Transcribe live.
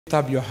Lift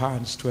up your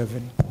hands to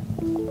heaven.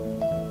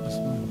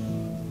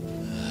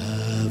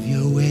 Have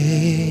your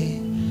way,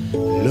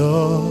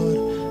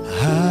 Lord,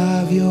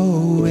 have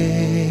your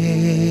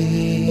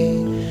way.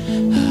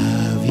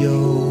 Have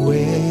your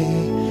way,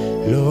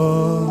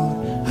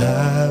 Lord,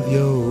 have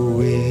your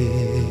way.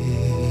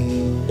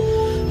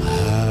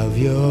 Have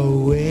your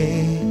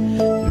way,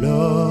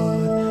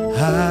 Lord,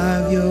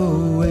 have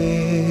your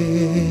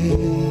way.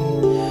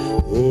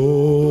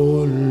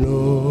 Oh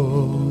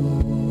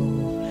Lord,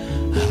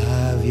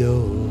 have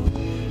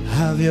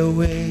your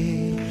way.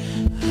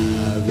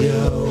 Have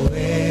your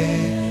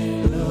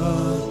way,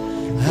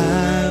 Lord,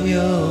 have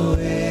your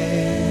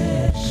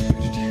way.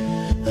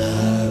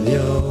 Have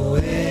your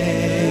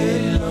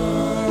way,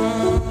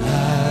 Lord,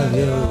 have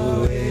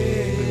your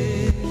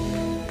way.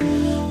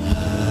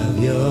 Have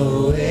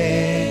your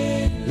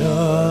way,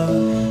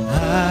 Lord,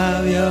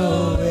 have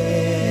your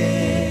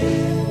way.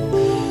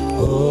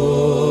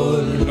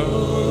 Oh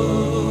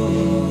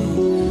Lord,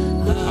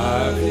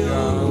 have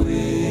your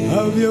way.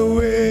 Have your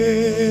way.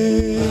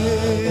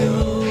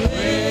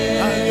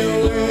 Have your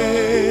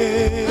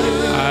way,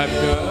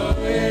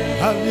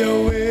 have your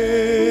way,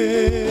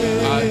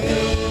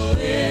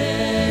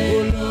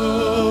 oh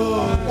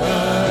Lord,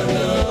 have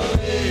your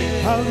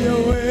way, have your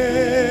way,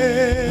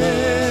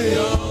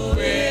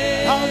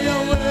 have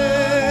your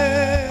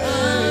way,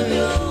 have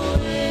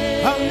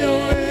your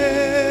way,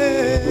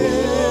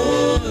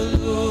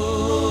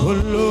 oh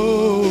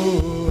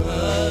Lord,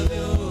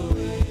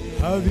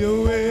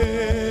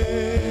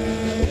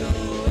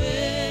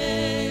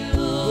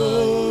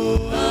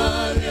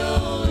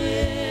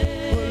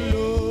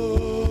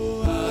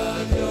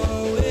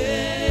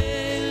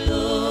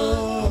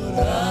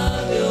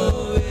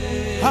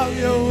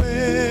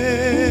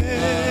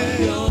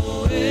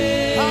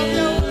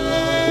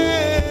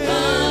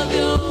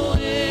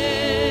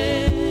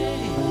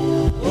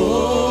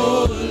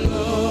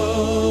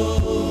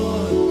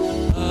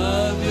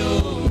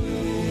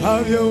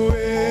 have your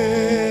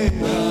way.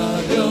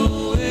 Have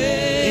your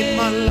way, in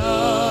my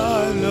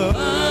life, Lord.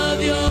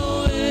 Have your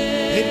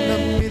way, in the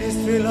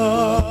ministry,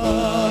 Lord.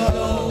 Have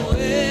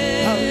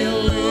your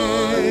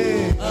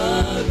way,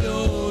 have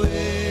your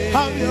way,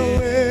 have your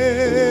way,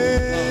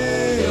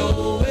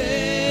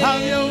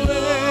 have your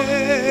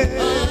way,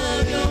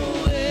 have your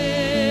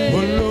way. Oh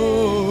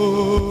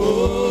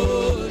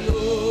Lord,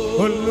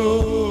 oh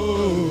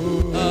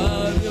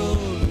Lord,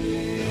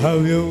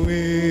 have your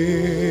way.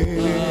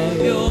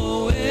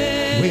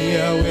 We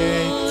are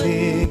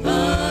waiting,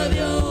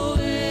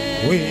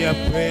 we are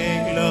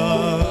praying,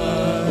 Lord.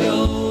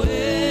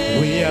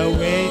 We are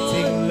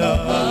waiting,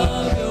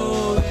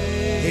 Lord,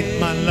 in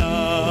my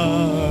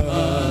Lord.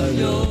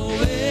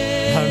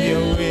 Have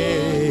your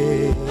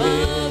way,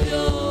 have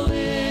your way,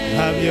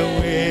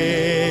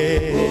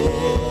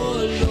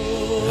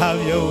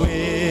 have your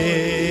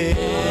way,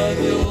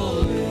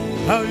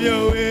 have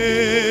your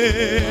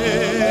way,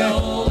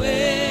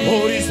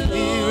 Holy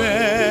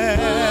Spirit.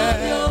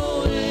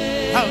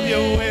 Have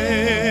your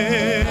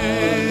way,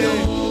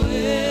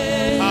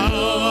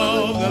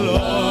 of the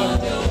Lord.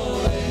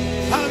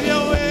 Have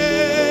your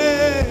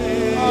way,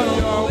 have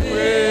your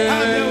way,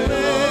 have your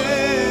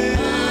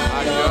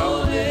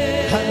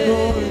way.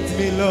 Anoint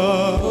me,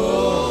 Lord.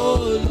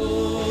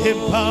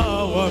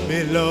 Empower me,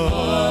 Lord.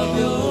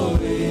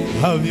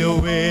 Have your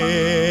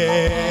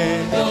way,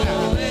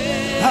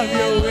 have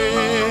your way,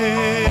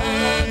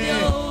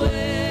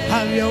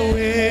 have your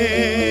way.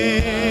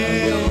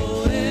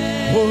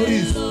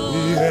 Holy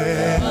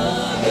Spirit,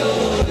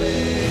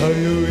 have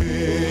your way,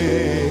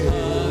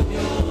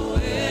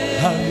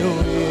 have your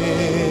way,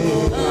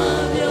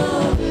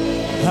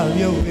 have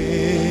your way.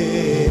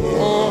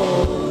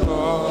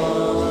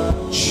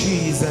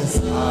 Jesus,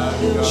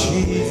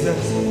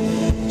 Jesus,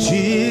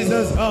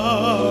 Jesus,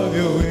 have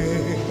your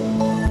way,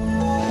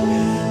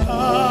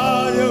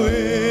 have your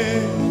way,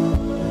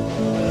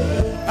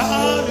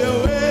 have your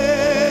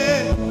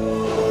way,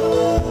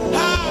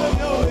 have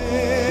your way.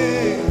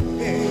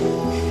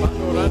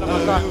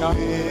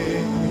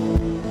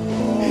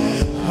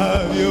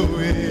 Have your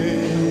way,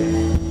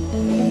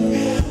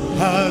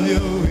 have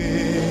your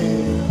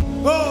way.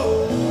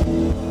 Oh,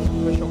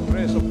 Special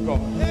grace of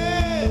God.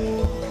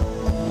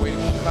 We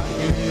thank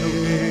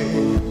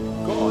you.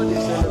 God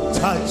is in the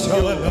touch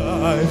our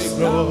lives,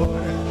 Lord.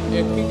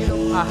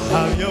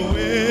 Have your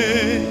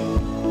way.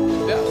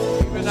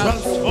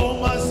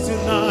 Transform us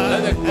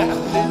tonight.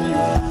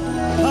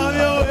 Have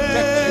your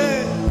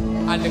way.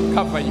 And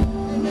cover you.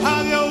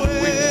 Have your way.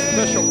 With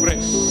special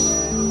grace.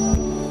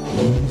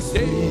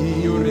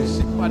 Today you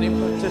receive an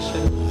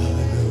impartation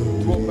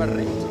to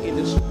operate in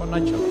the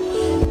supernatural.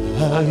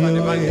 Have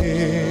your way.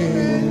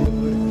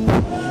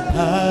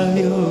 Have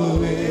your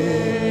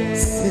way.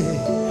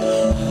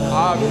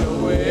 Have your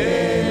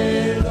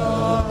way,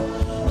 Lord.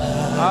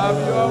 Have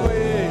your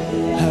way.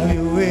 Have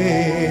your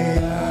way.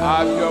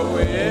 Have your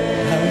way.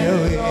 Have your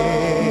way.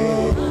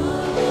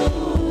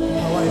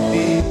 How I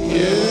need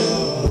you.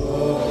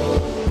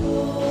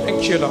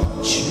 Thank you, Lord.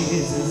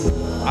 Jesus.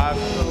 Have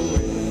your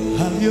way.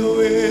 Have your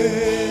way.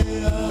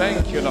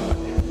 Thank you, Lord.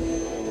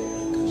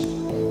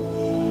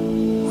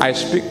 I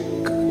speak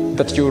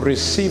that you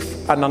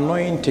receive an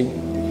anointing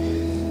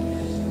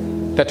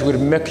that will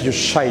make you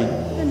shine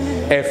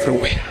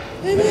everywhere.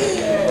 In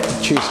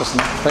Jesus'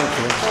 name. Thank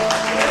you.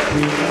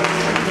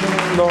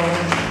 Lord,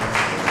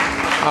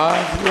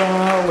 have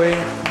your way.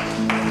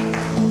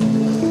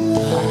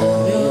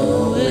 Have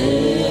your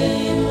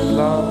way.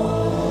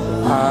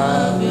 Lord,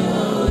 have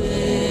your way.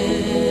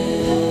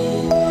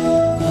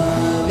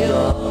 Have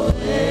your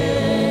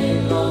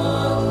way,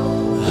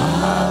 Lord.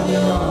 Have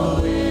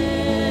your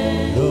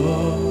way.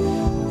 Lord,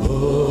 oh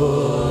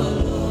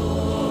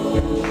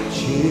Lord,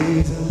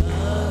 Jesus,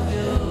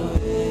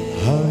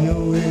 have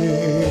your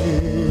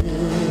way.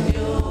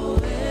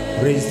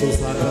 Raise those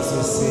hands as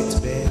you sit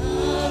there.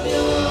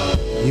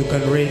 You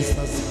can raise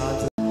those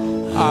hands.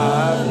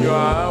 Have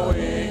your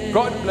way.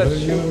 God bless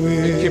you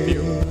and keep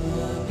you.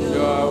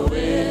 Your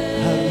way.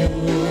 Have your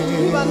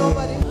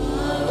way.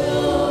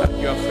 And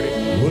you are free.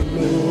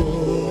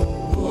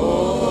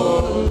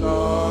 Oh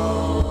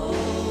Lord.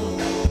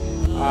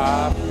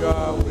 Have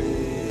your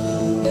way.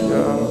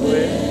 Your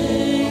way.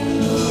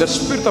 The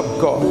Spirit of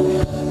God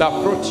that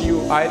brought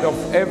you out of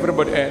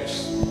everybody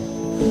else,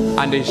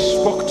 and they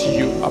spoke to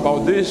you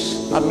about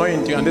this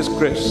anointing and this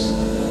grace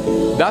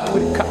that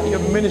will carry your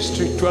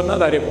ministry to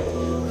another level.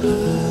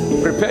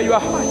 Prepare your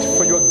heart,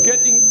 for you are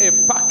getting a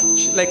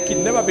package like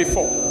never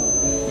before.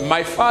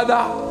 My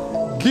Father,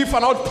 give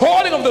an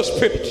outpouring of the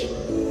Spirit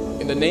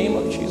in the name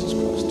of Jesus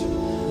Christ.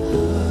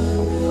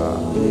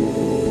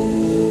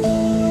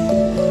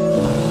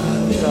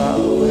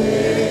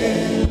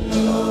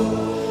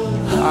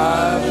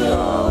 Have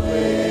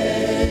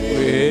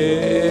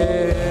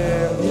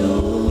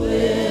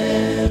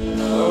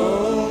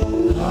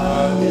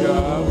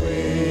your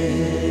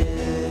way,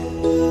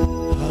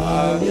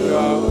 have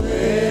your way.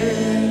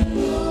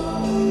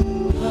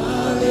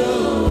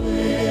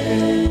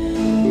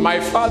 My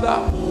Father,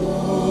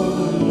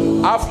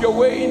 have your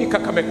way in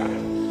Kakamega.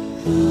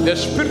 The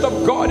Spirit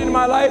of God in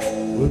my life,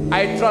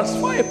 I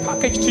transfer a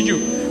package to you.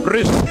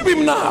 Receive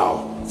him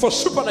now for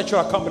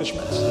supernatural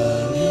accomplishments.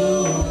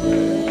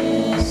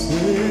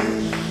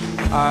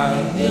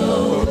 Have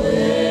your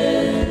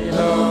way,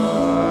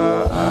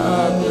 Lord,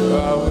 have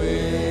your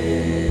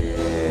way.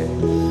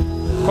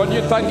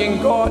 Continue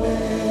thanking God.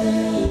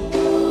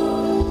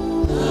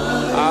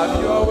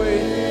 Have your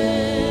way.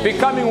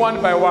 Becoming one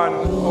by one.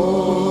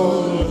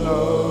 Oh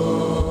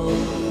Lord,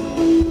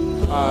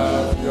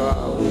 have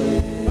your way.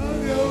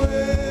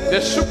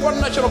 The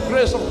supernatural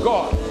grace of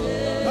God,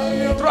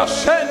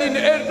 transcending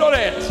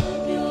Eldoret.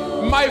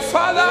 My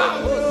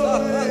Father,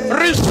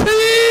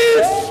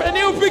 receive a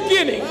new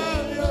beginning.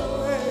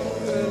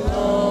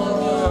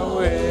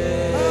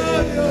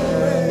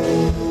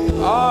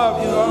 Have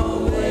your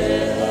way.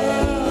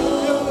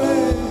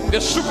 The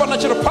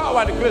supernatural power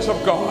and the grace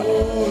of God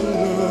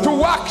to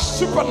work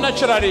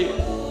supernaturally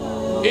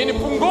in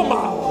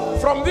Pungoma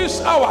from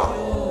this hour.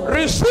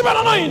 Receive an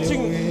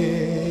anointing.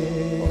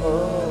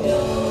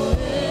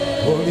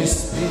 Holy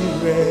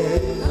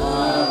Spirit,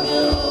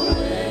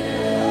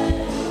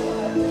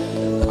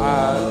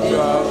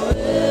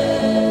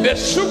 the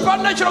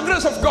supernatural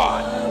grace of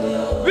God,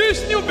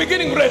 this new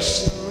beginning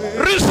grace,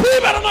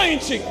 receive an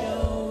anointing.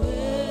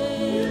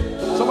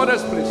 Someone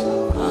else, please.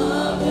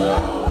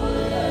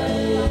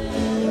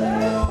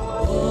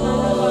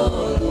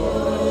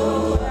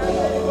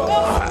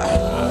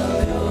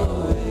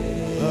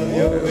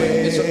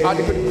 It's an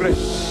adequate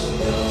grace.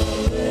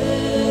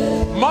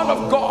 Man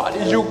of God,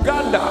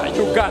 Uganda.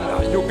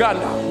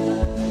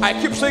 I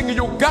keep saying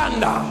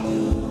Uganda.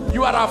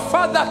 You are a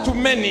father to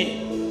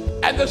many.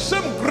 And the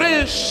same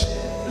grace,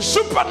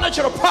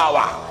 supernatural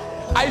power.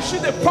 I see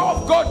the power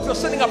of God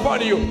descending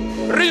upon you.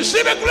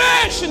 Receive a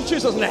grace in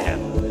Jesus'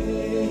 name.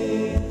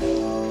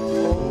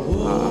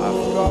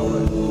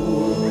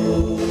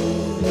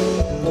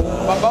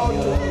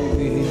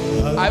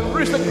 I've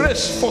reached the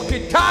grace for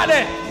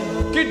Kitale,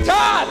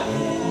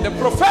 the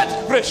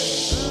prophetic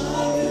grace.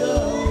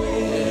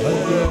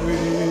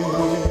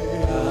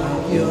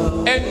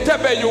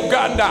 Entebbe,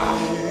 Uganda.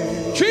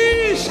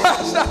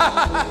 Jesus.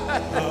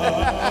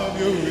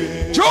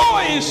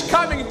 Joy is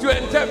coming to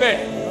Entebbe.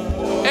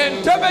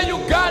 Entebbe,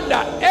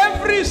 Uganda.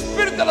 Every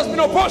spirit that has been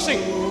opposing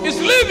is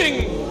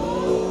leaving.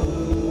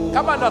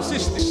 Come and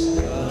assist this.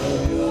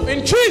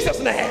 In Jesus'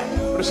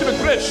 name, receive a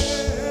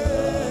grace.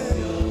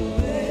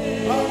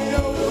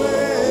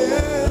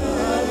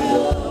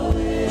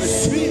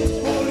 sweet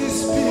Holy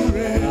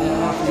Spirit,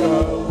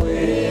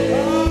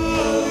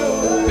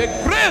 the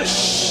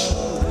grace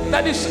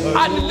that is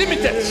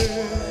unlimited,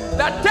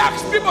 that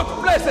takes people to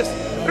places,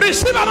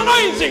 receive an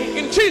anointing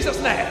in Jesus'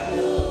 name.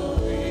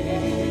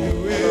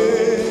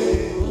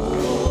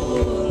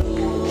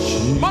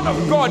 Man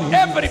of God,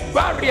 every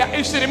barrier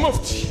is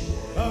removed.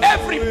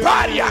 Every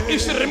barrier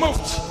is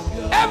removed.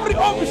 Every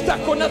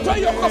obstacle,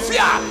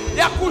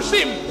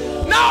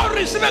 now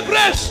receive a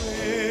grace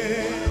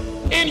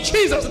in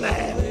Jesus'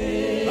 name.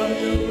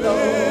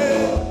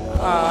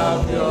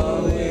 Have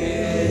your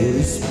way.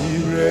 Holy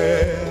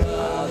Spirit,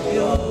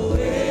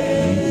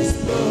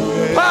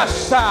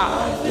 Pastor,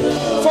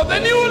 for the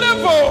new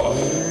level go.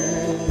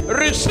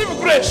 Receive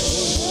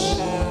grace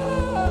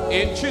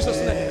in Jesus'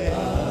 name.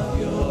 Have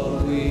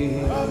your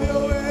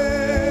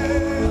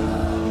way.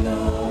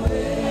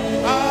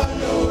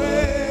 Have your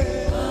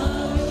way.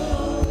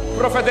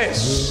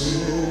 Prophetess.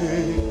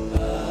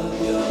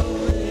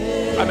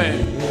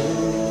 Amen.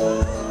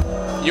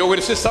 You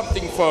will see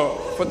something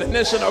for the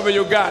nation of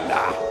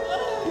Uganda.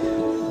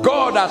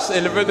 God has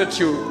elevated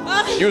you.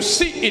 You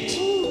see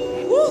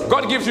it.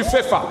 God gives you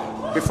favor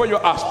before you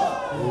ask.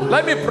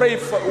 Let me pray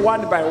for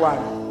one by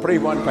one. Pray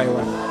one by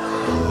one.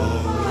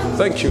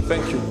 Thank you,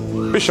 thank you.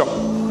 Bishop,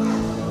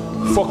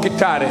 for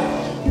Kitare,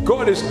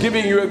 God is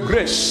giving you a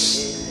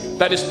grace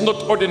that is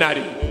not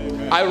ordinary.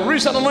 I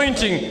receive an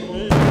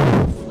anointing.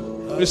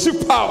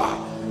 Receive power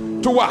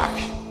to work.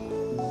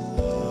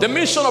 The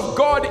mission of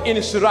God in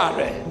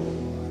Sirare,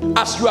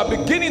 as you are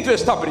beginning to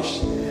establish,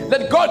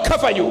 let God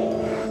cover you.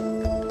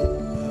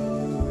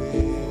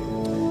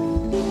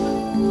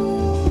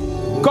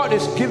 God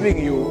is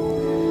giving you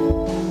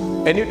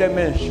a new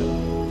dimension.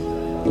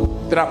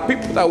 There are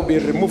people that will be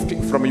removed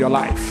from your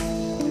life.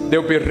 They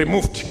will be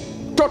removed,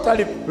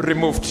 totally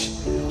removed,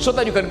 so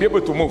that you can be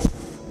able to move.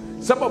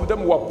 Some of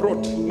them were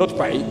brought not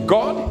by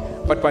God,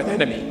 but by the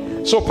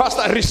enemy. So,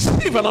 Pastor,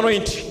 receive an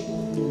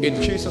anointing in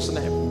Jesus'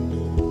 name.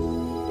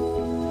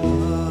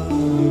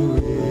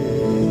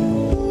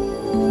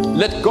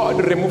 Let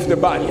God remove the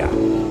barrier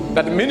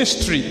that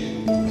ministry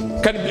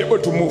can be able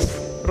to move.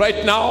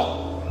 Right now,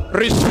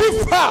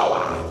 receive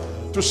power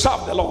to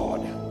serve the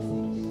Lord.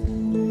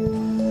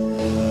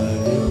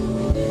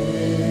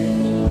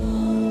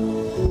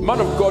 Man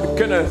of God,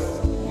 Kenneth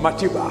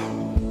Matiba,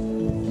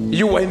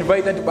 you were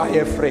invited by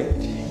a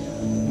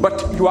friend,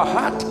 but your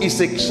heart is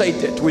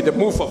excited with the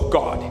move of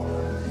God.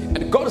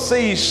 And God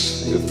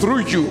says,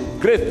 through you,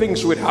 great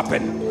things will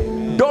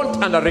happen.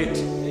 Don't underrate.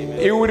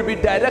 He will be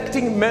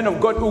directing men of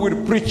God who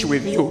will preach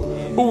with you,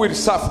 who will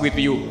serve with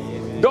you.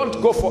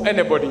 Don't go for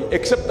anybody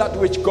except that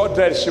which God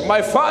directs you.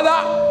 My Father,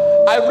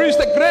 I reach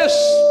the grace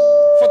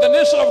for the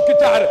nation of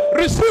Kitare.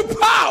 Receive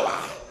power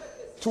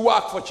to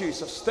work for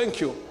Jesus. Thank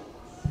you.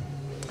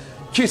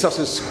 Jesus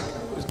is,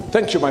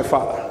 thank you, my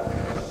Father.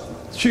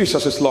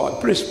 Jesus is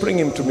Lord. Please bring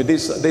him to me.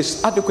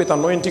 There's adequate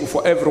anointing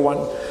for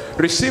everyone.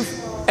 Receive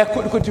a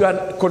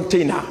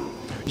container.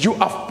 You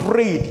have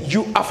prayed.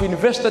 You have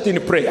invested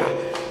in prayer.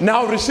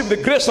 Now receive the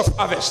grace of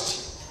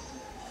harvest.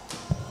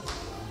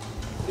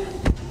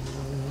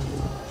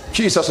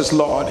 Jesus is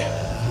Lord.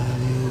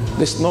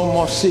 There's no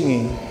more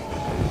singing.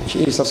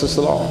 Jesus is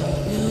Lord.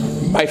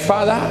 My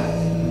Father,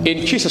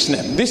 in Jesus'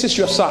 name, this is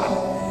your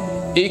son.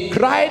 He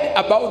cried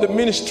about the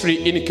ministry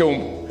in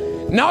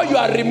Ikeum. Now you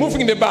are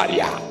removing the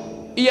barrier.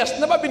 He has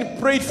never been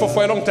prayed for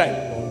a long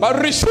time. But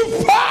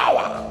receive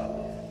power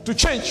to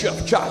change your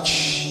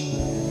church.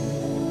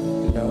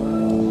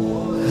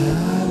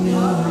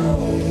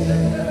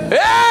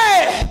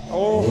 Hey!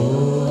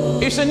 Oh,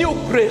 it's a new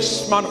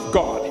grace, man of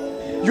God.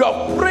 You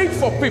have prayed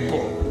for people.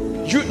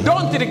 You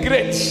don't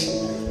regret.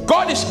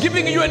 God is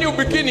giving you a new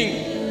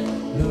beginning.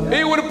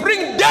 He will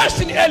bring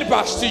destiny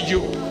helpers to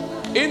you.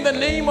 In the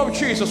name of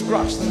Jesus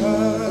Christ.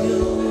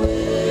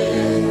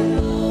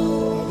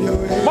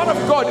 Man of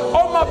God,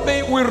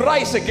 Morwabe will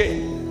rise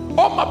again.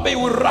 Morwabe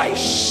will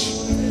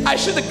rise. I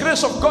see the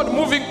grace of God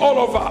moving all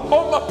over.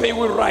 Morwabe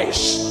will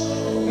rise.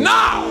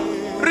 Now,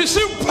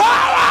 receive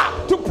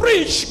power to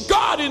preach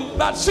God in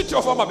that city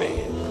of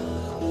Morwabe.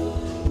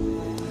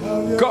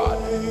 God,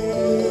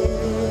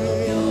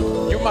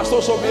 you must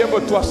also be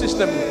able to assist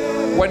them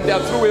when they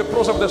are through with the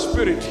process of the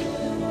Spirit.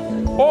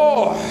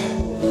 Oh,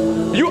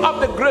 you have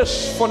the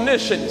grace for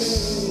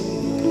nations.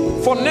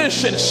 For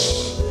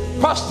nations.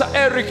 Pastor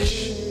Eric,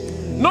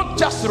 not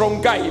just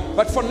Rongai,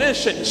 but for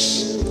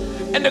nations.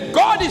 And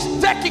God is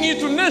taking you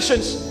to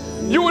nations.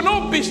 You will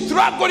not be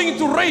struggling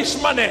to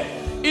raise money.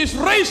 He's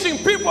raising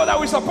people that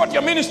will support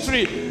your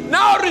ministry.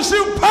 Now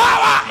receive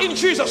power in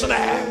Jesus'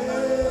 name.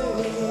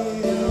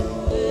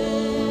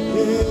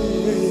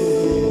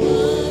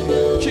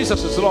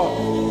 Jesus is Lord.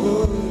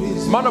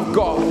 Man of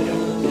God,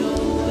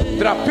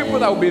 there are people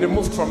that will be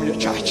removed from your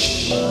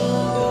church.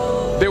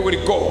 They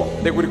will go.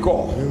 They will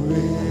go.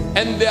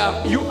 And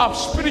you have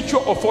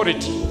spiritual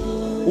authority.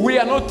 We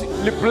are not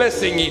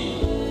blessing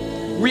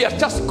him. We are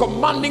just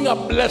commanding a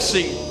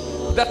blessing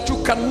that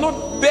you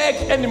cannot beg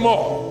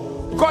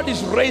anymore. God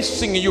is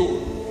raising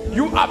you.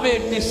 You have a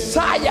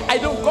desire.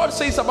 God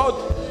says about,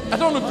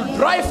 to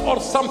drive or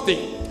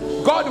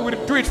something. God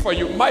will do it for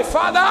you. My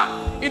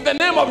Father, in the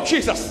name of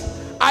Jesus,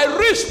 I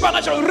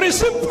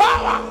receive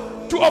power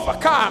to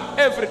overcome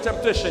every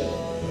temptation.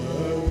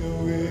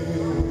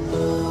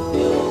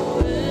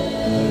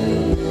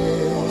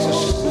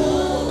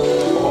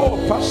 Oh,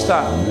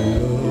 Pastor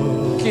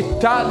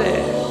Kitale,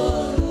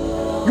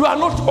 you are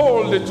not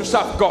old to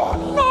serve God.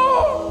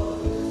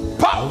 No.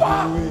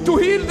 Power to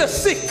heal the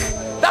sick.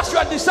 That's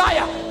your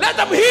desire. Let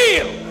them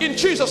heal in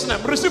Jesus'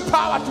 name. Receive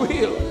power to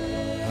heal.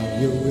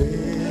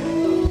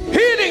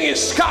 Healing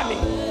is coming.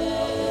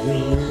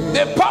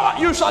 The power,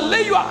 you shall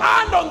lay your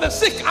hand on the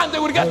sick and they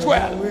will get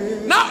well.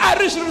 Now I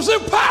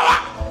receive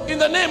power in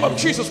the name of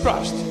Jesus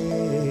Christ.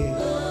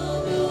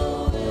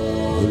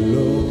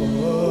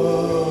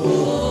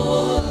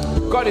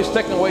 God is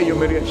taking away your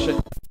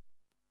humiliation.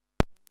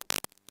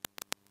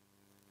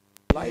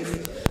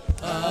 Life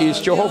is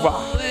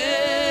Jehovah.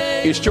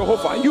 Is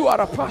Jehovah. You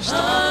are a pastor.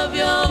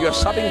 You are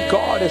serving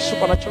God in a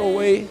supernatural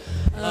way.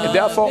 And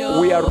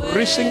therefore, we are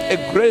receiving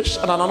a grace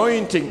and an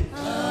anointing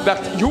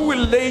that you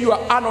will lay your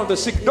hand on the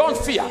sick. Don't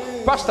fear.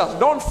 Pastors,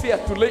 don't fear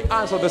to lay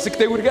hands on the sick.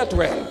 They will get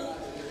well.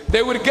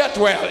 They will get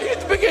well.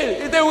 It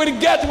begins. They will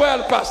get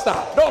well, Pastor.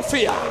 Don't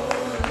fear.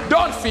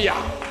 Don't fear.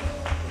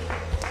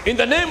 In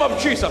the name of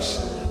Jesus,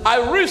 I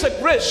raise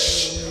a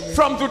grace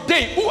from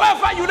today.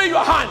 Whoever you lay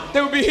your hand,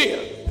 they will be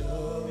healed.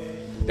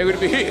 They will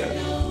be healed.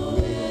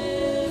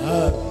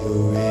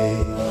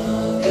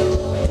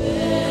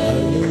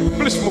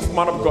 Please move,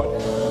 man of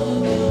God.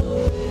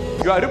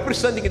 You are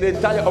representing the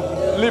entire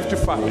uplifted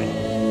family.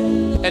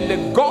 And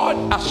then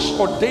God has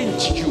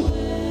ordained you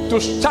to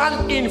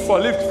stand in for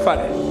Lift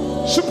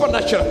Family.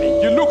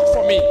 Supernaturally, you look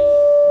for me.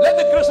 Let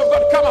the grace of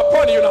God come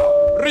upon you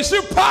now.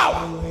 Receive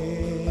power.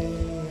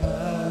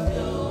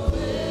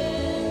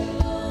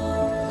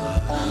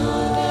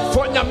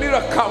 For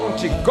Nyamira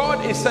County,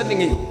 God is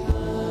sending you.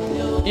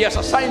 He has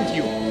assigned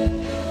you.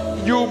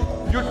 You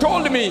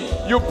told me,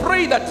 you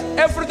pray that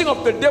everything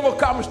of the devil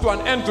comes to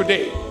an end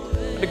today.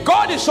 And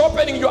God is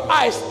opening your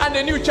eyes and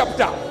a new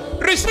chapter.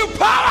 Receive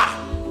power.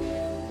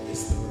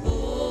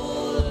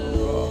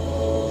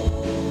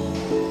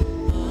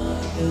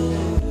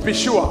 Be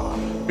sure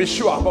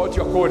about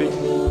your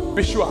calling.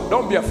 Be sure,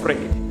 don't be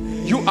afraid.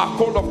 You are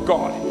called of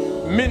God.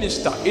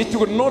 Minister, it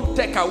will not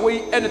take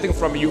away anything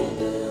from you.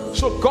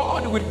 So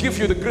God will give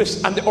you the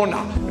grace and the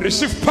honor.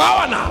 Receive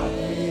power now.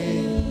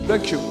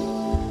 Thank you.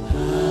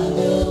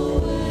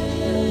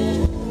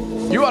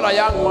 You are a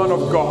young man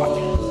of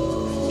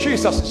God.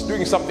 Jesus is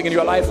doing something in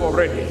your life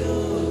already.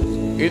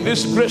 In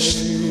this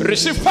grace,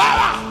 receive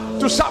power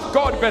to serve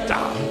God better.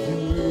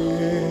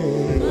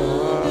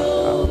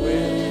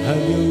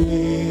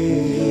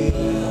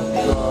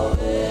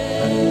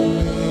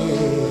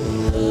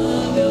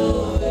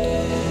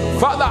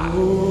 Father,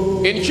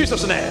 in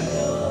Jesus' name,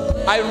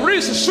 I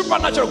raise the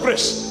supernatural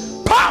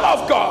grace. Power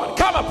of God,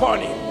 come upon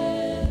him.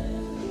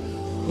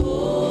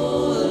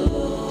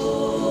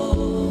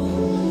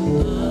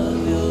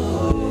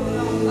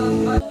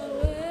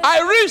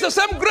 I raise the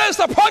same grace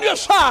upon your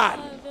son.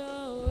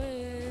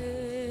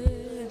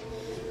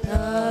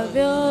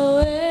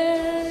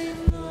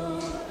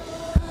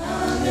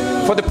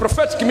 For the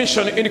prophetic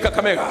mission in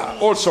Kakamega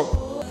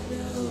also,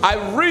 I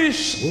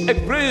raise a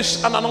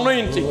grace and an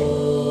anointing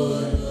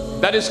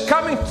that is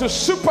coming to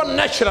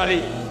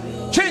supernaturally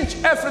change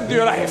everything in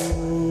your life.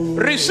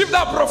 Receive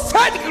that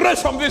prophetic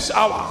grace from this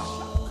hour.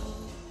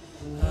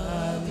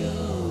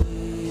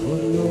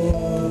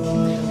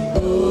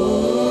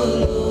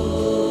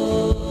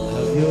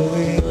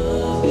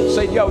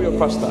 Say, yeah, your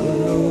pastor.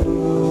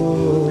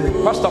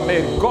 Pastor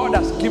Mary, God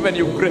has given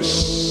you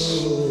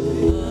grace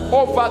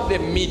over the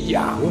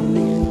media.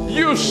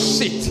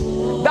 Use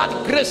it.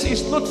 That grace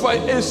is not for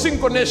a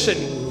single nation.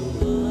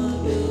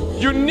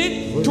 You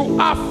need to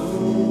have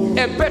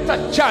a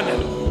better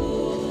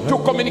channel to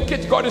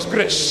communicate God's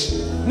grace.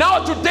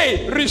 Now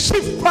today,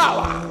 receive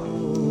power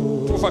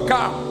to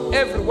overcome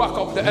every work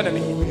of the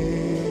enemy.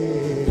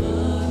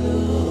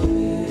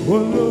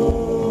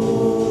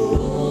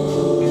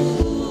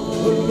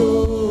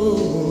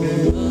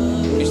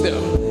 Is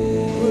there?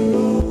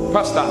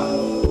 Pastor,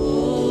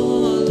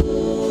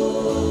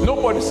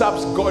 nobody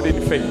serves God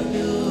in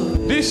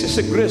faith. This is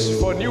a grace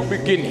for a new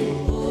beginning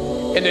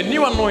and a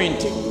new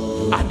anointing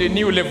and a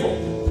new level.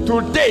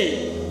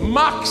 Today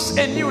marks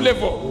a new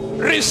level.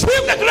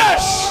 Receive the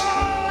grace.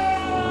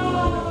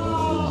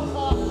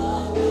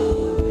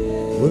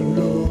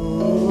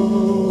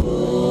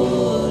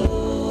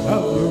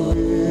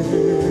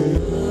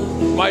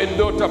 My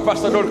daughter,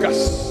 Pastor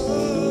Dorcas,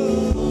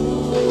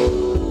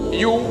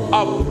 you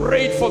have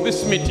prayed for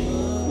this meeting,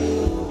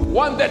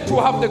 wanted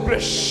to have the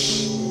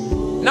grace.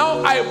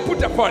 Now I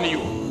put upon you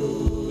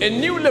a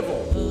new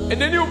level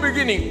and a new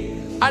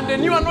beginning and a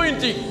new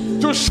anointing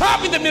to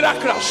serve in the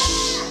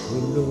miraculous.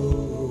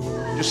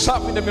 To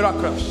serve in the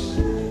miraculous.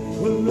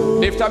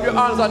 Lift up your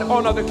hands and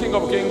honor the King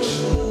of Kings.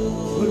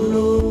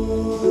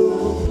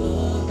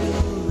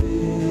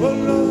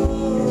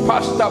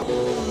 Pastor,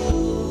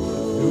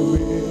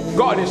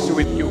 God is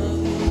with you.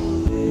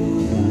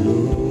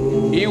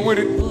 He will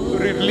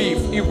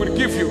relieve, He will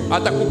give you.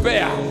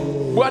 Atakupea,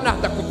 Bwana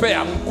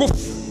atakupea nguvu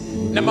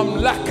na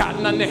mamlaka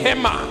na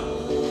nehema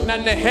na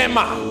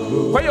nehema.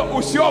 Kwa hiyo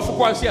usiofu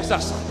kuanzia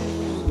sasa.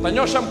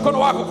 Tanyosha mkono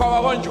wako kwa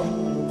wagonjwa,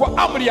 kwa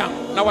amri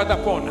yangu na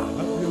watapona.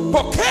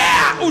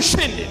 Pokea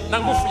ushindi na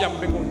nguvu ya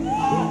mbinguni.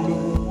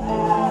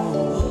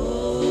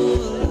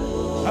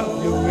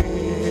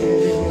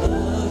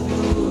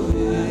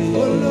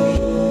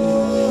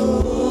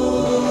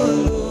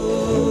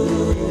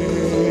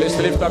 Let's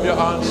lift up your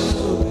hands.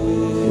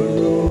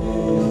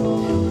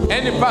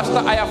 Any pastor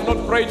I have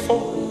not prayed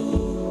for?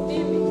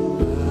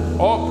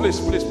 Oh, please.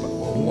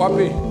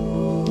 Wapi?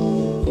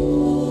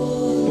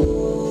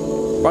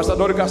 Pastor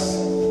Dorcas.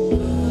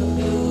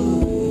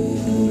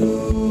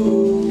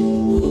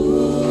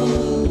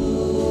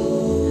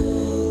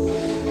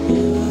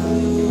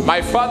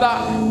 My Father,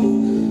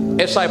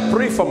 as I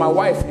pray for my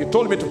wife, you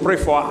told me to pray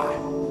for her,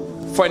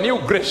 for a new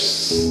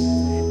grace,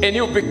 a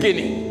new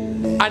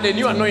beginning, and a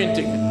new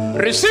anointing.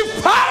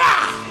 Receive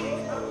power.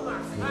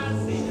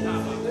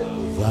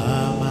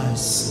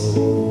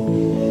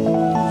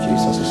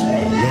 Jesus is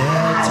Lord.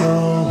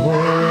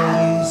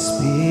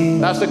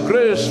 That's the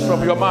grace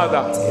from your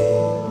mother.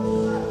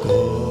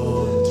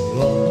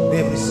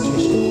 Every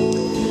situation,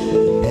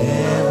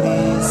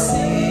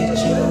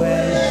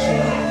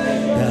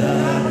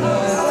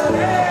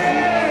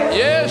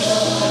 yes,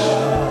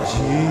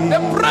 the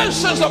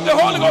presence of the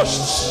Holy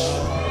Ghost.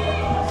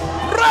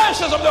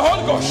 Presence of the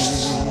Holy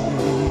Ghost.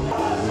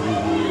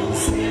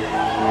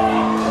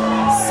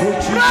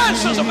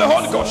 Presence of the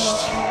Holy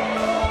Ghost.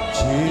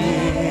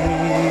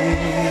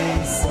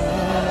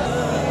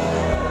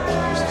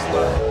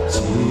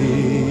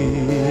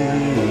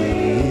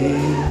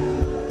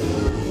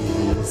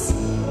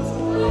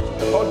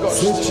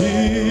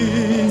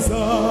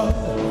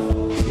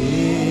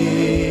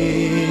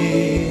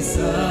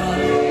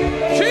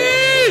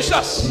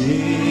 Jesus,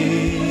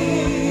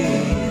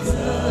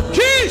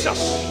 Jesus.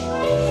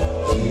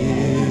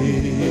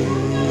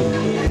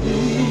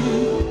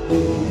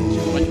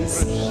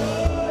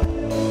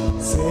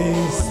 Say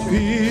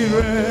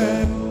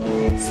Spirit,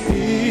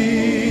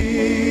 Spirit,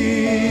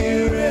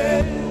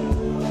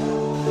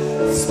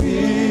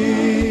 Spirit.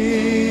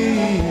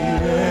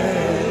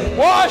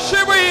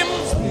 Worship Him.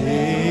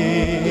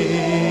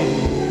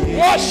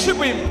 Worship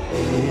Him.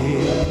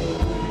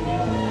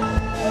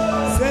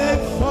 Say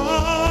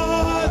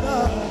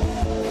Father,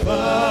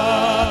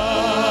 Father.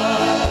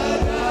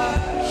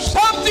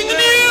 Something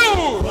new.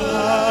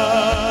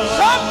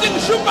 Something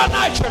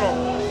supernatural.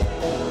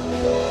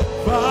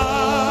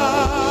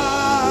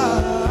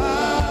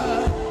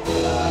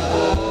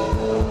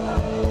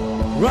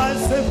 Right,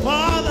 say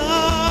Father,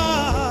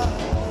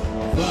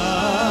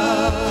 Father.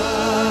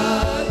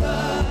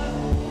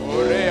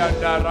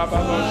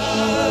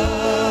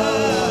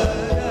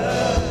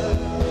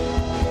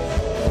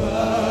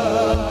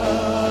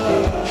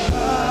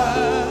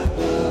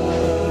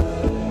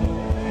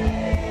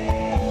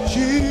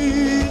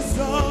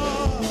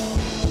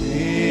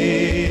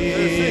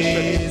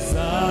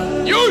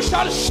 You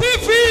shall see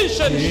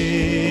visions.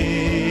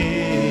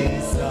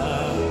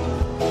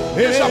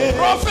 You shall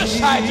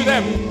prophesy to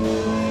them,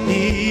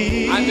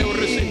 and they will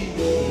receive.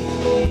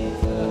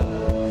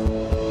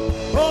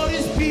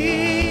 Holy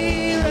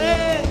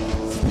Spirit,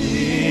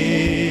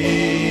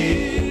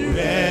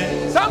 Spirit.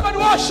 Somebody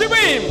worship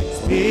Him.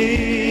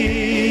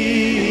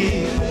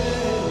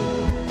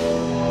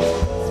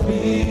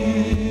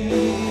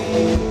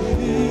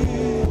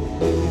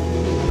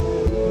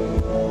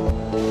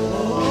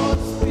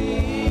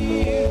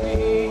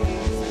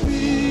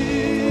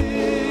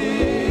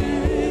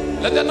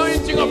 Let the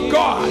anointing of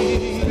God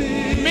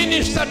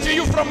minister to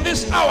you from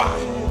this hour.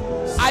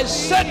 I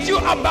set you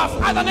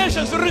above other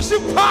nations to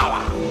receive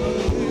power.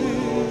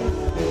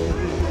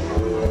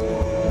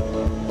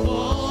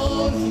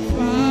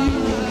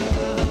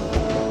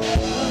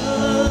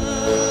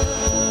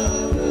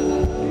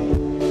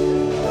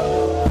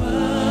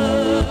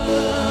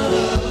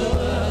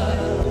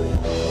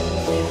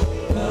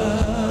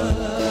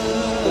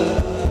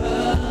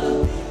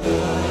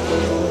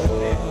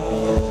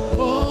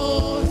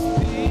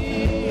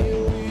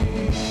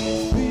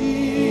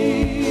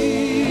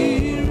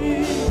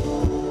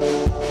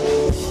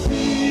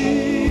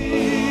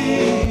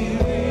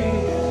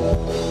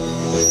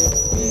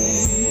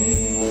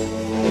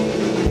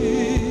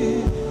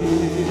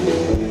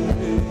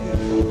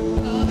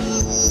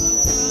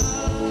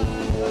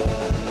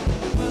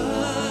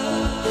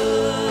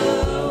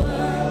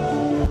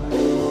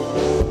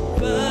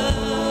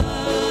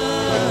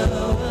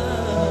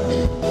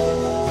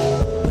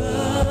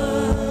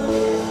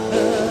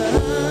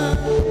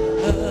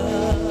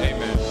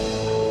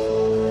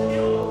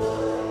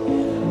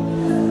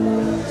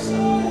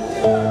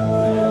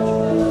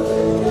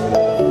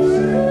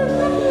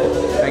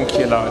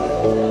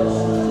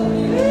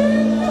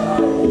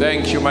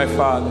 Thank you, my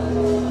Father.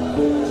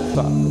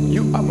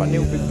 You have a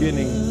new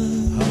beginning.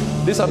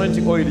 This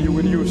anointing oil you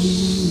will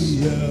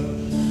use.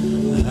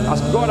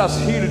 As God has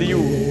healed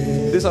you,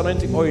 this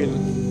anointing oil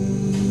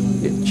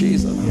in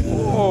Jesus.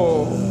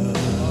 Oh,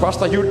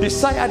 Pastor, you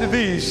desired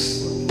this.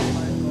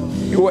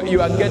 You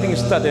are getting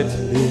started.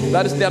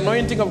 That is the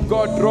anointing of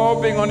God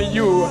dropping on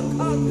you.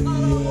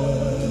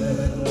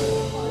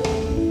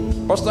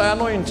 Pastor, I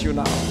anoint you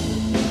now.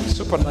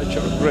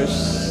 Supernatural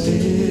grace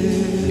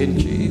in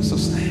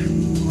Jesus' name.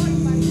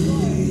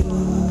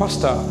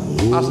 Pastor,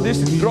 as this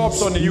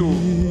drops on you,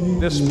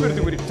 the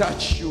Spirit will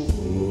touch you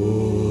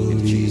in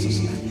Jesus'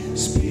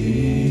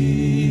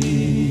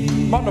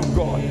 name. Man of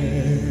God,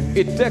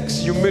 it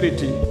takes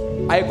humility.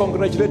 I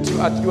congratulate you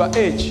at your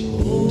age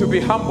to be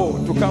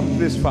humble, to come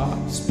this far.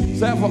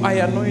 Therefore, I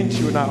anoint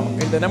you now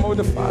in the name of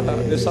the Father,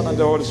 the Son, and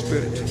the Holy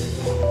Spirit.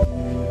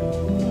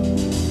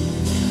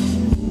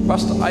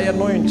 Pastor, I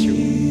anoint you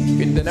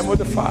in the name of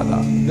the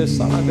Father, the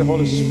Son, and the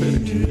Holy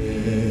Spirit.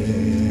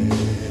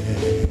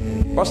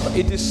 Pastor,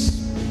 it is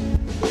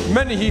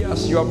Many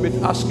years you have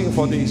been asking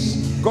for this.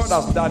 God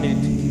has done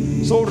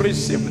it. So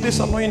receive this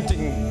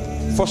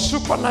anointing for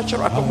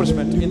supernatural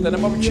accomplishment in the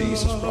name of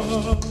Jesus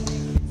Christ.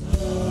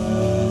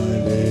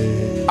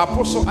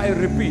 Apostle, I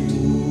repeat,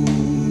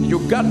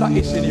 Uganda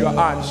is in your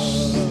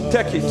hands.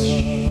 Take it.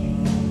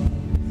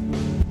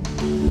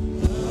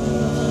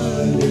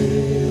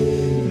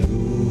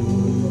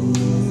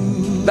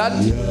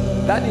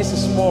 That is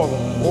small.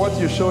 What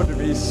you showed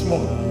me is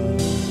small.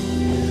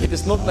 It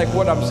is not like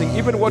what I'm saying.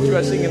 Even what you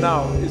are saying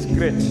now is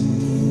great.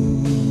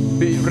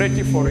 Be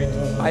ready for it.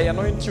 I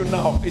anoint you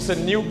now. It's a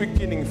new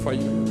beginning for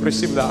you.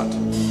 Receive that.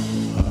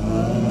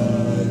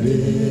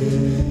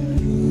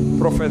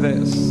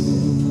 Prophetess.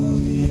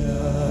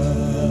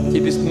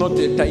 It is not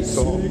a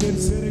title.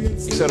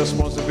 It's a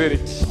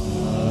responsibility.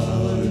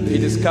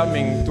 It is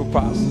coming to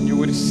pass. You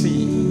will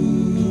see.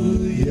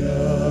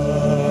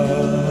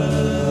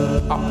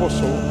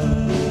 Apostle,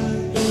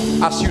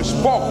 as you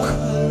spoke,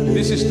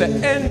 this is the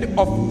end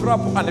of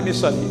trouble and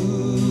misery.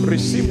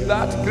 Receive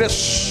that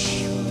grace.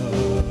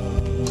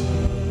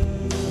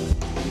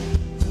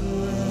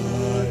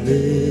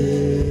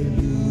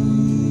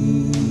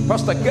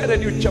 Pastor, get a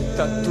new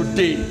chapter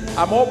today.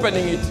 I'm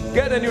opening it.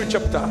 Get a new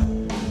chapter.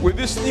 With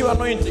this new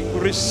anointing,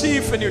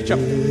 receive a new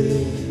chapter.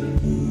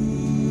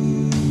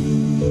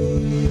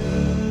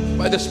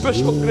 By the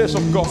special grace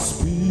of God.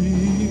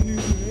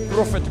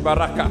 Prophet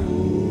Baraka.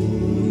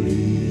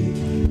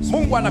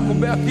 Mungu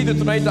anakumbea kitu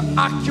tunaita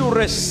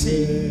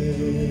accuracy.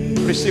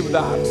 Receive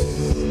that.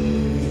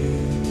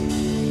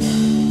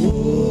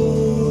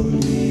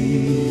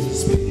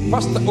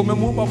 Pastor,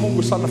 umemwomba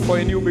Mungu sana for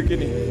a new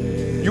beginning.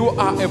 You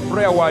are a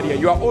prayer warrior.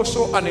 You are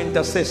also an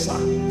intercessor.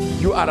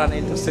 You are an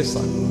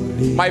intercessor.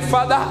 My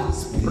Father,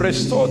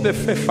 restore the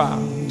favor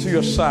to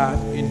your son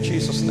in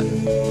Jesus'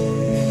 name.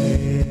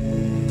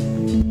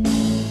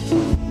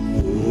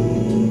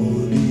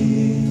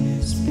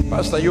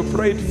 Pastor, you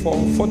prayed for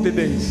 40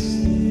 days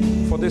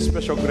for this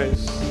special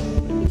grace.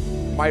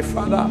 My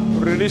Father,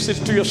 release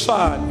it to your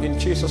son in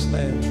Jesus'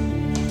 name.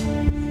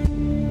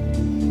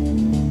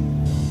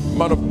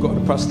 Man of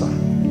God, Pastor,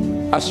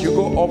 as you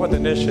go over the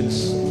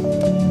nations,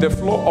 the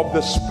flow of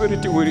the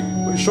Spirit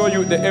will show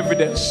you the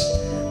evidence.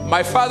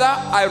 My Father,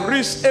 I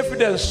receive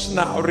evidence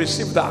now.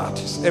 Receive that.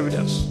 It's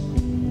evidence.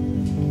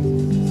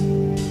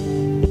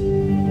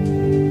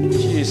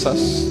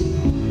 Jesus.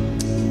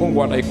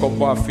 Mungu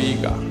anaikomboa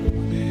figa.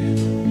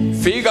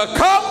 Figa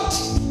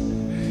comes.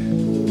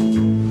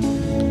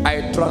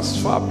 I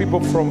transfer people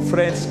from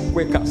friends,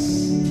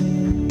 Quakers,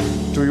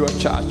 to your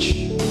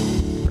church.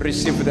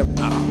 Receive them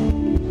now.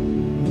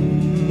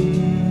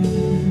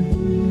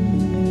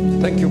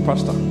 Thank you,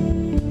 Pastor,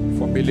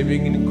 for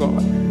believing in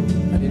God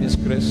and in His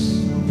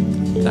grace.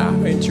 Now,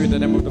 I enter you in the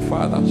name of the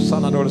Father,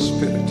 Son, and Holy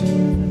Spirit.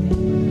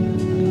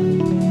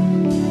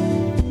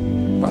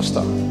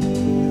 Pastor,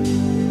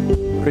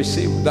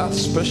 receive that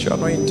special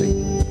anointing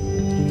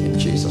in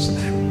Jesus'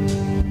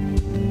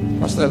 name.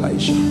 Pastor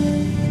Elisha,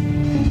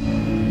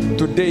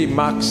 today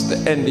marks the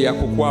end of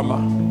Kukwama.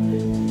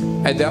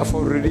 I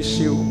therefore release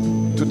you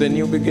to the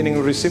new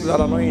beginning. Receive that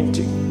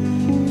anointing.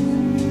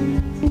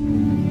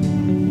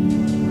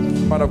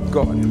 Man of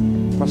God,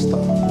 Pastor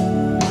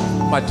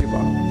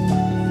Matiba,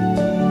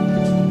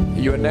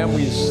 your name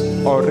is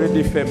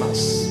already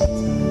famous.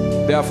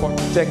 Therefore,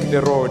 take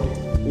the road.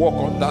 Walk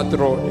on that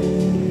road.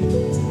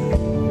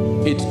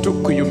 It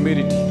took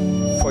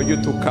humility for you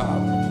to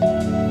come.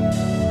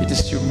 It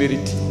is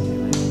humility.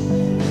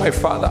 My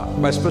Father,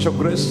 by special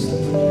grace,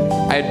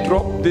 I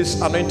drop this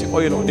anointing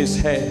oil on his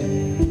head,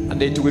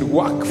 and it will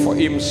work for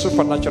him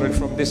supernaturally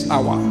from this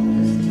hour.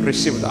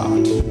 Receive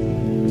that.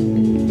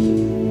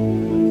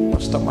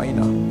 Pastor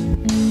Maina,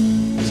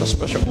 it's a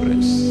special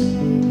grace.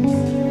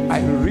 I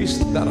release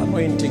that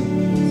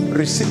anointing.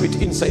 Receive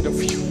it inside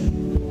of you.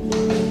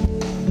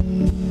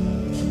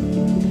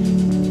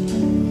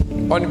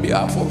 On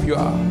behalf of your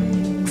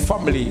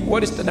family,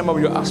 what is the name of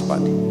your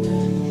husband?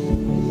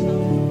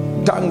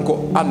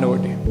 Tango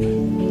Arnold.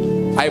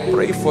 I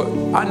pray for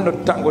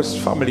Arnold Tango's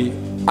family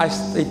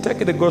as they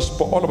take the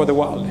gospel all over the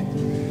world.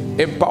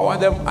 Empower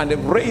them and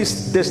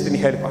raise destiny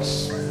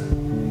helpers.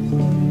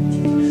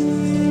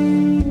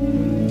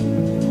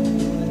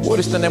 What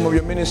is the name of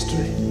your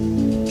ministry?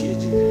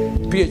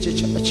 PH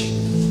Church.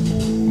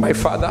 My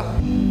Father,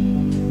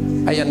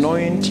 I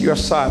anoint your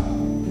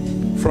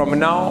son. From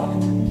now,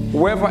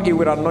 whoever he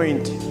will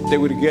anoint, they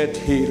will get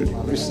healed.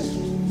 Receive.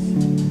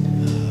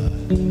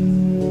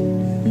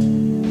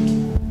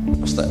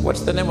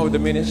 What's the name of the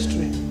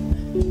ministry?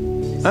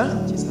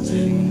 Huh?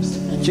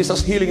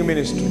 Jesus Healing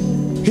Ministry.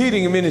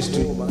 Healing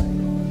Ministry.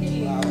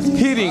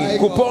 Healing.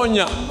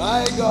 Kuponya.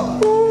 My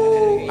God.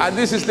 And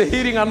this is the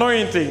healing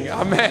anointing.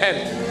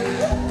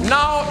 Amen.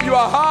 Now your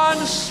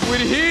hands will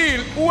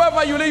heal.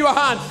 Whoever you lay your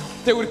hand,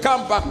 they will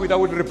come back with a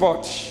good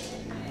report.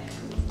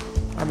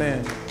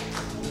 Amen.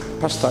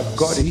 Pastor,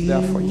 God is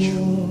there for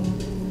you.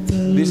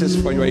 This is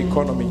for your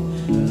economy.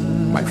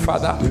 My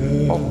Father,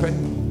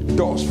 open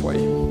doors for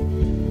you.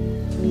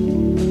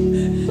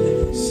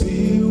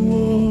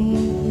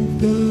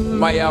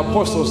 My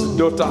apostle's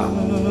daughter,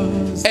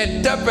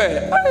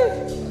 Endepe.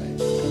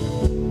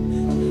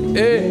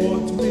 Hey.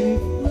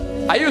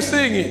 Are you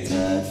seeing it?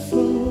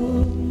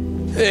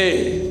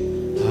 Hey.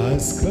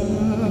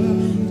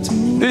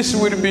 This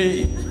will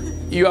be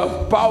your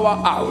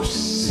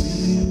powerhouse.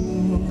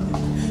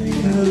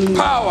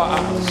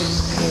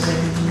 Powerhouse.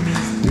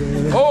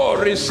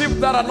 Oh, receive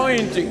that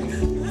anointing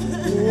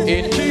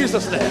in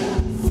Jesus' name.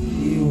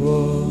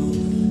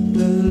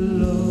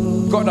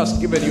 God has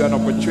given you an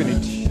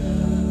opportunity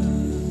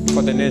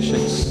for the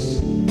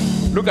nations.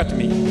 Look at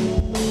me.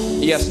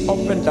 He has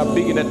opened a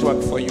big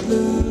network for you.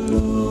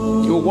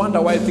 You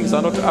wonder why things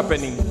are not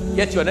happening,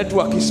 yet your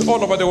network is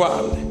all over the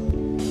world.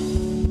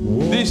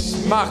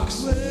 This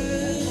marks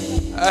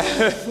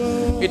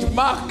it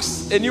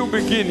marks a new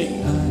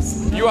beginning.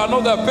 You are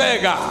not a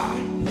beggar.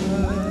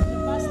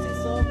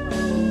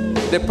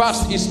 The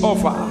past is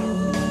over.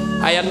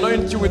 I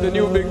anoint you with a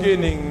new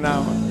beginning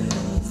now.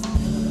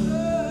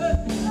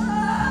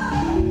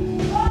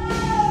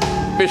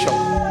 Bishop,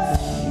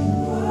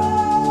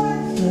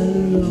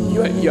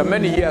 you are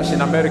many years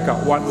in America,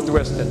 one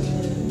wasted.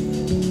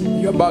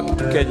 You are back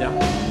to Kenya.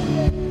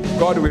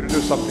 God will do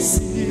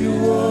something.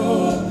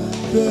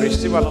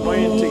 Receive an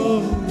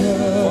anointing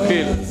for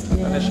healing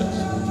the nations.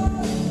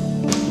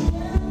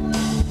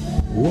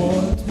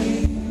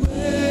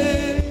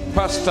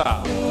 Pastor,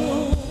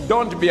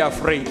 don't be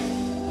afraid.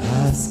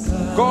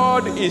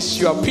 God is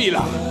your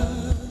pillar.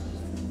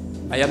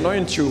 I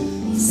anoint you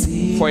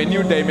for a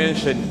new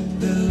dimension.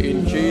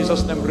 In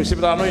Jesus' name,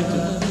 receive the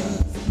anointing.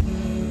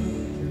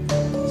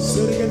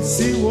 So they can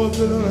see what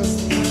the Lord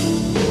has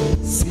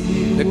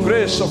done. The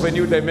grace of a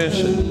new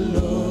dimension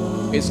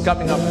is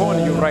coming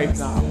upon you right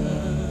now.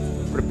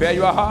 Prepare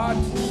your heart.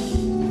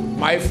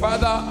 My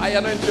Father, I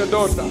anoint your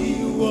daughter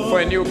for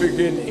a new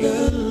beginning.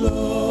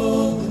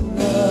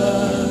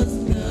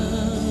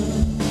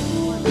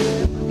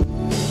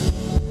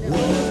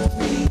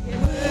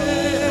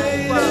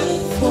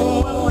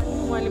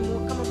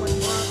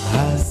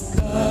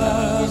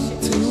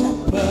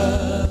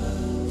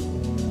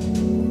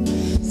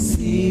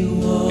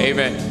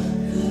 Amen.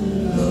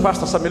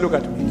 Pastor Sammy, look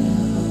at me.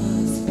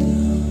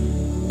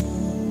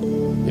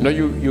 You know,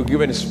 you're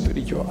given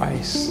spiritual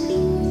eyes.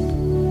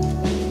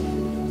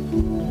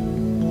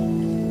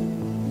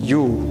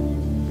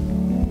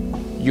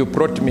 You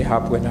brought me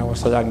up when I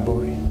was a young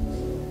boy.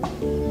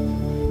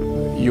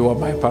 You were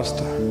my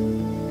pastor.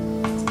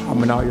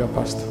 I'm now your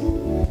pastor.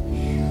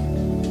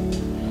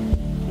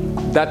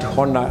 That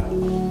honor,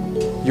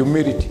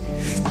 humility.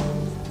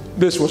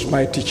 This was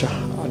my teacher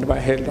and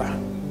my elder.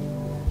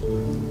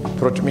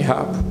 Brought me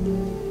up.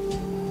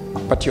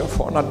 But you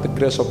have honored the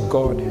grace of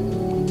God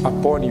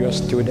upon your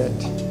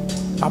student.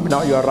 I'm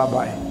now your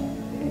rabbi.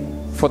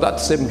 For that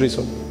same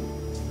reason,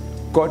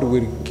 God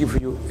will give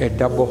you a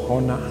double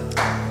honor.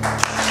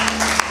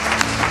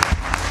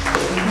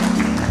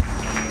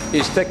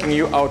 He's taking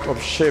you out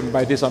of shame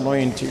by this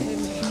anointing.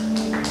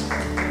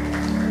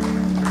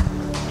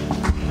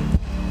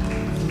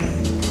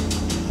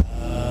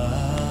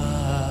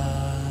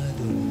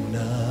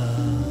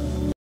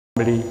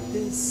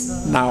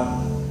 Now,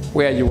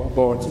 where you were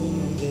born.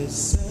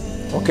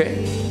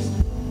 Okay?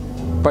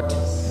 But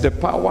the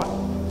power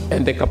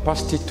and the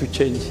capacity to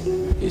change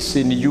is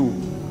in you.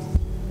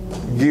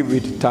 Give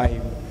it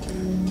time.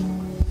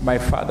 My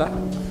Father,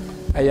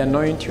 I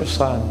anoint your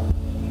son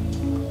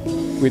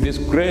with this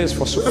grace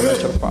for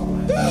supernatural power.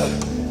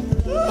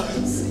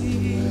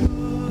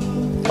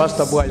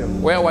 Pastor Buayo,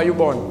 where were you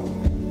born?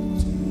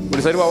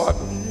 Ulisaliwa wapi?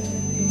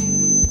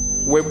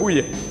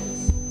 Webuye.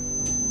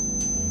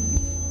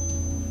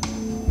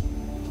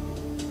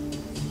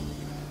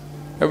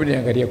 Hebu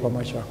niangalie kwa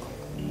macho yako.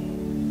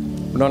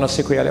 Unaona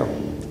siku ya leo?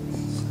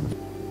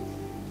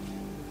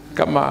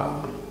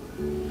 Kama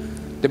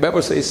the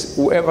Bible says,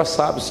 whoever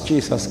serves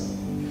Jesus,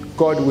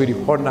 God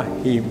will honor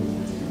him.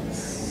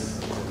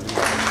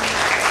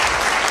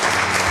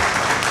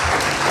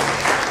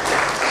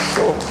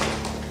 So,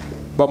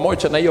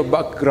 pamoja na hiyo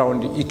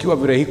background ikiwa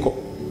vile hiko,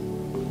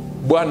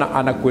 Bwana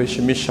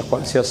anakuheshimisha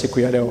kuanzia siku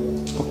ya leo.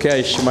 Pokea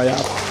heshima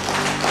yako.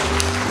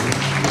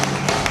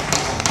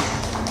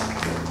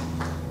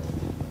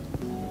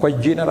 Kwa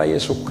jina la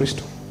Yesu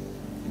Kristo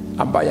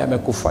ambaye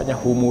amekufanya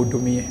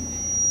humhudumie,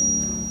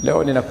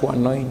 leo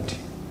ninakuanoint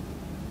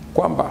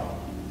kwamba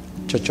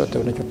chochote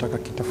unachotaka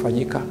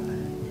kitafanyika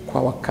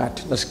kwa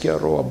wakati. Nasikia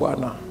Roho wa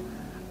Bwana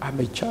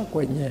amejaa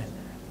kwenye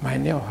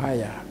maeneo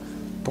haya.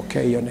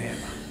 Pokea hiyo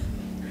neema.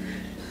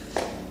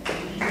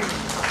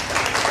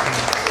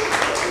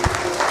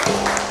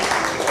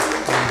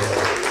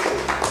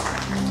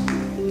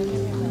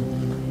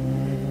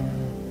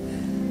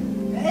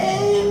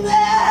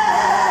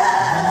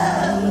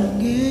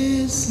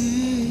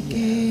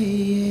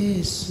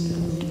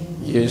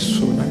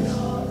 Yesu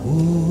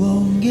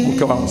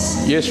mke wangu,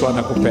 Yesu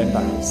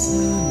anakupenda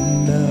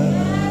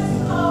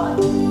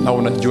na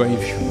unajua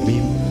hivyo.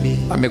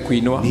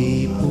 Amekuinua.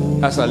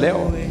 Sasa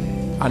leo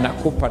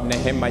anakupa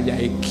neema ya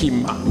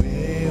hekima.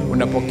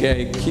 Unapokea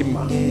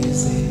hekima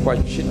kwa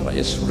jina la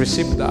Yesu.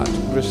 Receive that.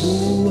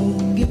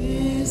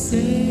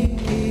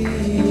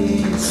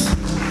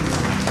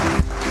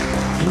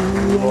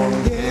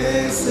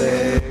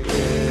 uongezeke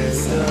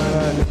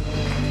sana.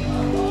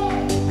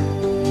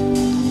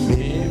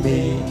 Mimi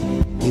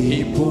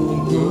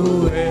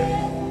nipungue,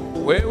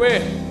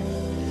 wewe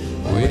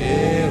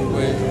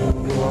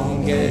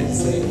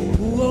uongezeke,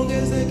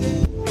 uongezeke,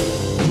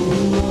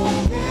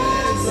 uongezeke,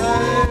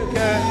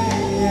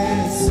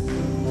 Yesu,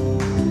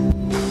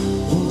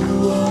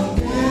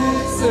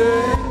 uongezeke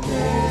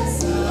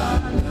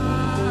sana.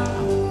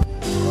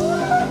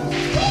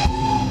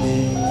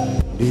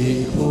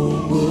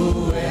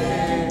 Nipungue,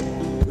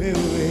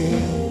 wewe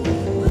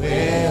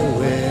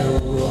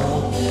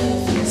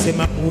uongezeke.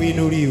 Sema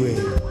uinuliwe,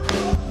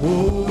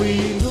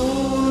 uinuliwe,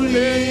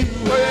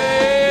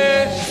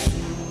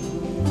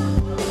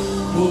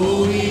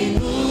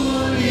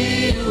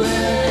 uinuliwe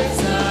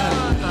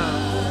sana.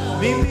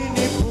 Mimi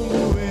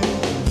nipungue,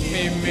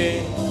 mimi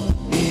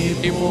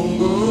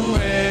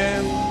nipungue,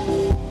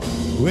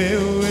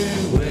 wewe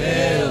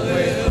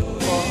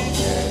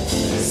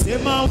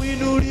sema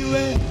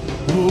uinuliwe,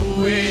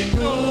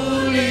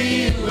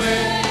 uinuliwe,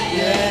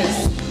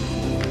 Yesu,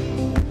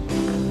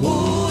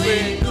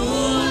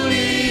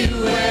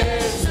 uinuliwe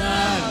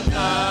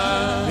sana.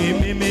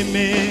 Mimi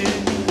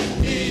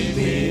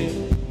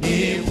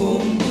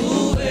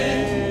nipungue,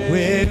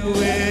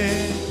 wewe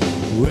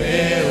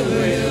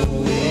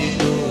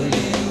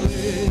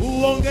uinuliwe,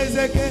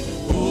 uongezeke,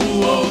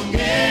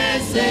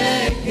 uongezeke,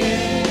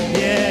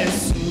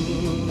 Yesu,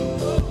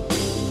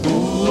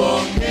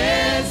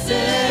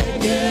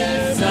 uongezeke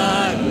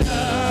sana.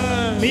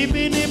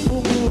 Mimi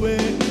nipungue,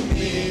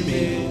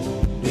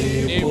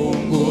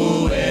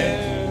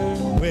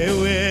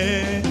 wewe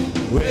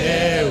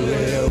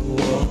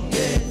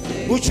uongezeke.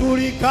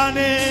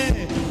 Ujulikane,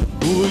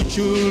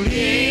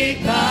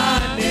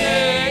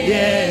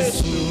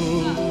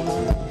 Yesu,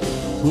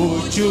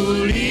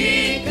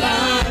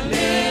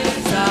 ujulikane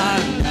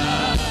sana.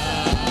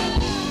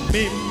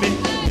 Mimi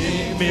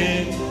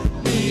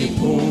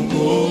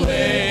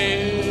nipungue,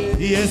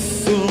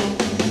 Yesu,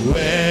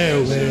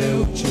 wewe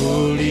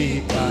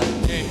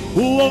ujulikane.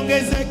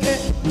 Uongezeke,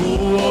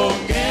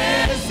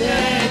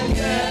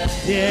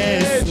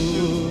 Yesu,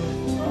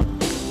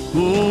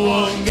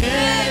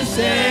 uongezeke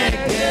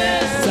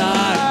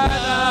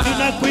sana.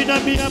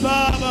 Tunakuinamia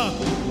Baba,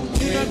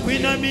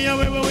 tunakuinamia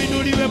wewe,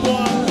 uinuliwe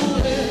Bwana.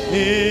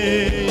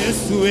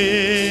 Yesu,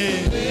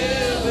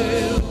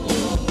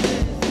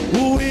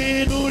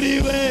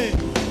 uinuliwe,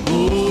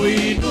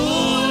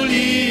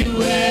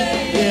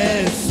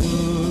 Yesu,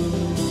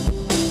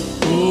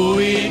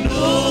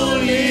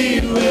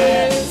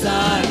 uinuliwe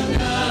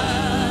sana.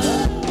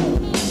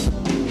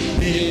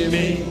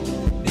 Mimi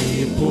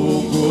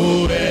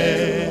nipungue,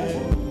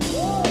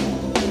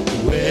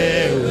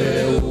 wewe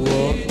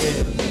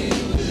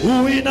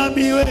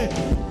uinamiwe,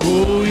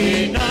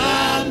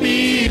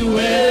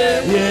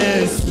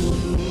 Yesu,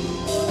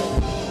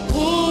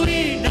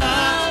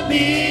 uinamiwe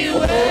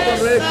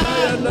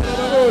sana.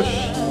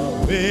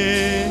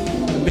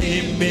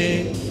 Mimi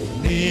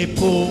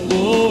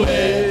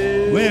nipungue,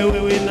 wewe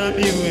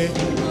uinamiwe,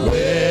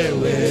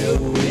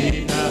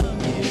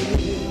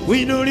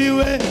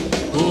 uinuliwe,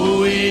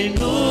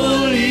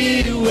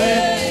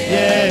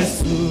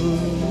 Yesu,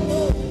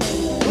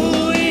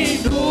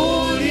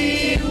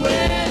 uinuliwe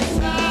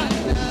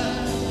sana.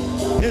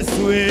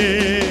 Yesu,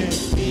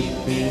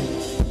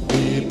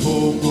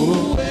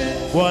 nipungue.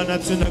 Bwana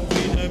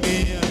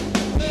tunakuinamia,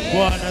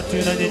 Bwana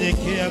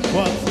tunanyenyekea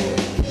kwako.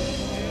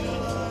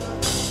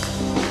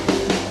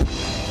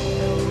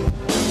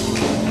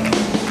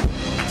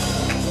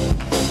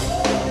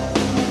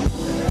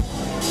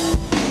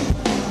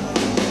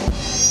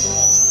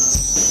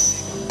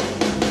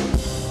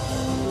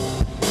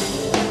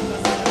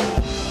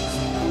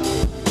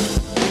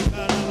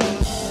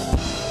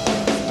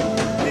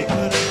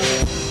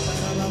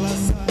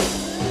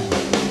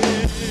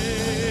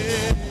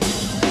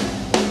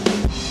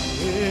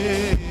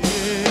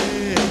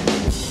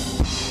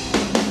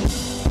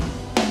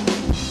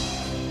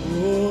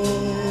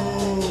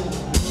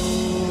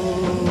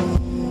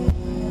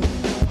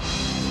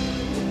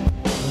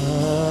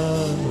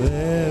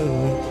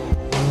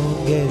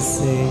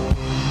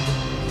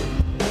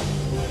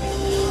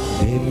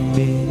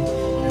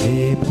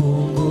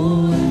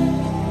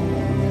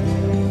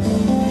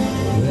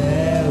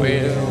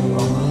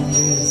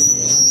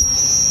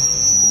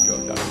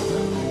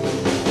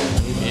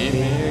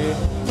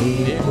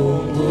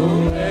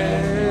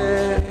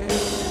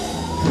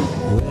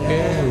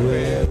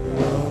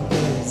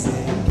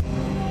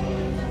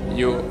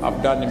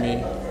 Done me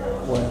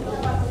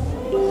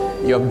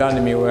well. You have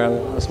done me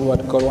well. That's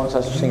what God wants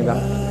us to sing that.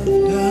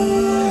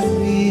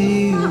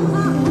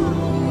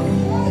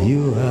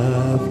 You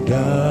have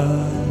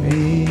done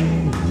me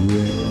well.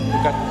 You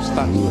can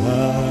start. You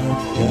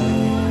have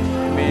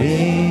done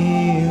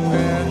me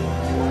well,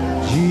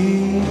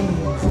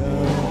 Jesus.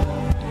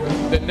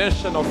 The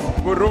nation of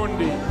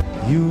Burundi.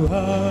 You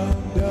have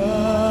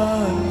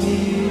done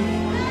me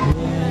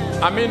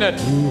well. I mean it.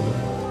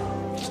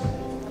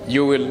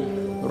 You will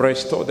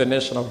restore the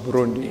nation of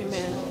Burundi.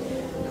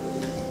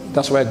 Amen.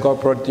 That's why God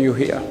brought you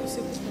here.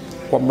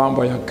 kwa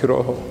mambo ya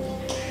kiroho.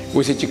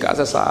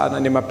 Usichikaze sana,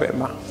 ni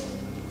mapema.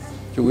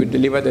 You will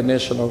deliver the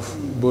nation of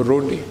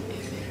Burundi.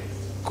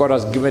 God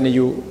has given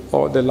you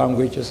all the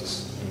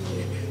languages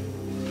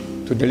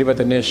to deliver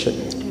the nation.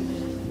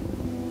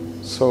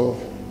 So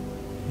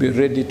be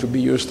ready to be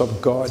used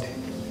of God.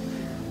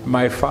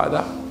 My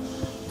Father,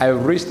 I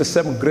reach the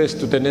same grace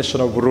to the nation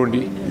of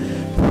Burundi